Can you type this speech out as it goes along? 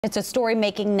It's a story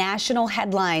making national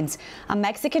headlines. A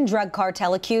Mexican drug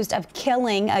cartel accused of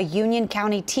killing a Union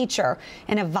County teacher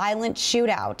in a violent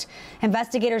shootout.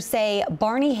 Investigators say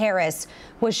Barney Harris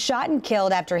was shot and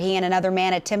killed after he and another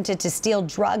man attempted to steal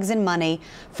drugs and money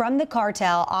from the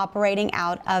cartel operating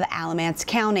out of Alamance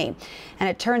County. And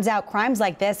it turns out crimes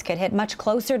like this could hit much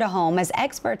closer to home, as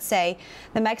experts say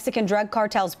the Mexican drug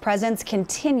cartel's presence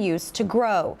continues to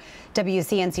grow.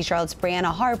 WCNC Charlotte's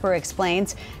Brianna Harper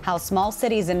explains how small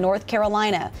cities in North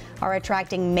Carolina are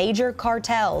attracting major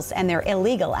cartels and their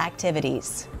illegal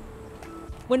activities.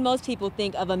 When most people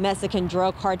think of a Mexican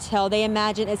drug cartel, they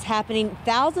imagine it's happening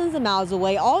thousands of miles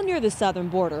away, all near the southern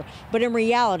border. But in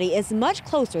reality, it's much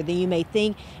closer than you may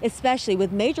think, especially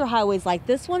with major highways like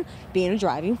this one being a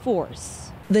driving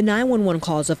force. The 911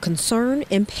 calls of concern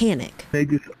and panic. They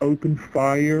just opened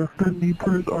fire. The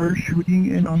neighbors are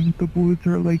shooting and the bullets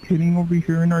are like hitting over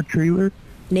here in our trailer.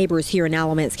 Neighbors here in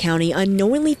Alamance County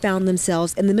unknowingly found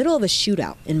themselves in the middle of a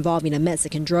shootout involving a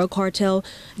Mexican drug cartel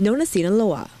known as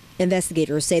Sinaloa.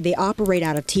 Investigators say they operate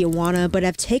out of Tijuana, but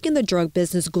have taken the drug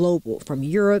business global from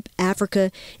Europe,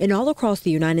 Africa, and all across the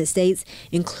United States,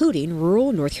 including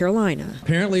rural North Carolina.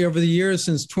 Apparently, over the years,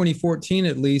 since 2014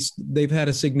 at least, they've had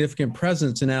a significant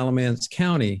presence in Alamance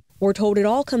County. We're told it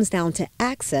all comes down to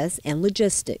access and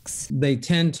logistics. They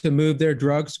tend to move their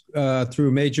drugs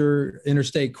through major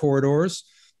interstate corridors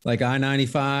like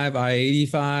I-95,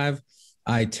 I-85,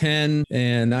 I-10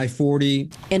 and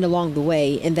I-40. And along the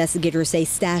way, investigators say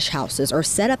stash houses are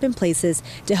set up in places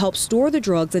to help store the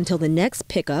drugs until the next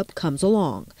pickup comes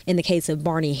along. In the case of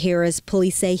Barney Harris,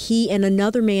 police say he and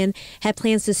another man had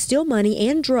plans to steal money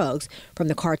and drugs from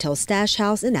the cartel stash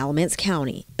house in Alamance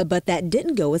County. But that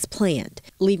didn't go as planned,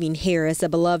 leaving Harris, a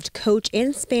beloved coach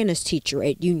and Spanish teacher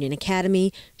at Union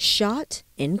Academy, shot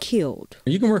and killed.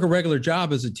 You can work a regular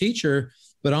job as a teacher,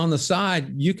 but on the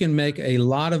side, you can make a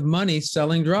lot of money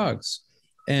selling drugs.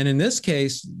 And in this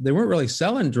case, they weren't really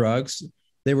selling drugs.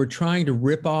 They were trying to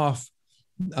rip off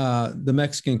the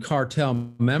Mexican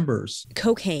cartel members.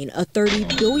 Cocaine, a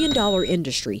 $30 billion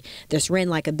industry. This ran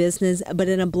like a business, but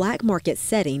in a black market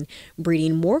setting,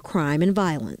 breeding more crime and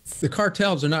violence. The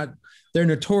cartels they're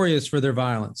notorious for their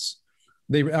violence.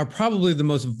 They are probably the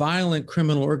most violent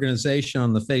criminal organization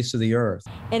on the face of the earth.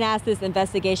 And as this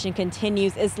investigation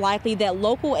continues, it's likely that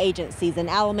local agencies in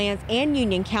Alamance and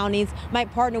Union counties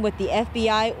might partner with the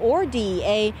FBI or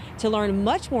DEA to learn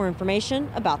much more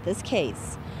information about this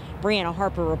case. Brianna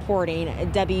Harper reporting,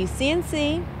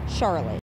 WCNC, Charlotte.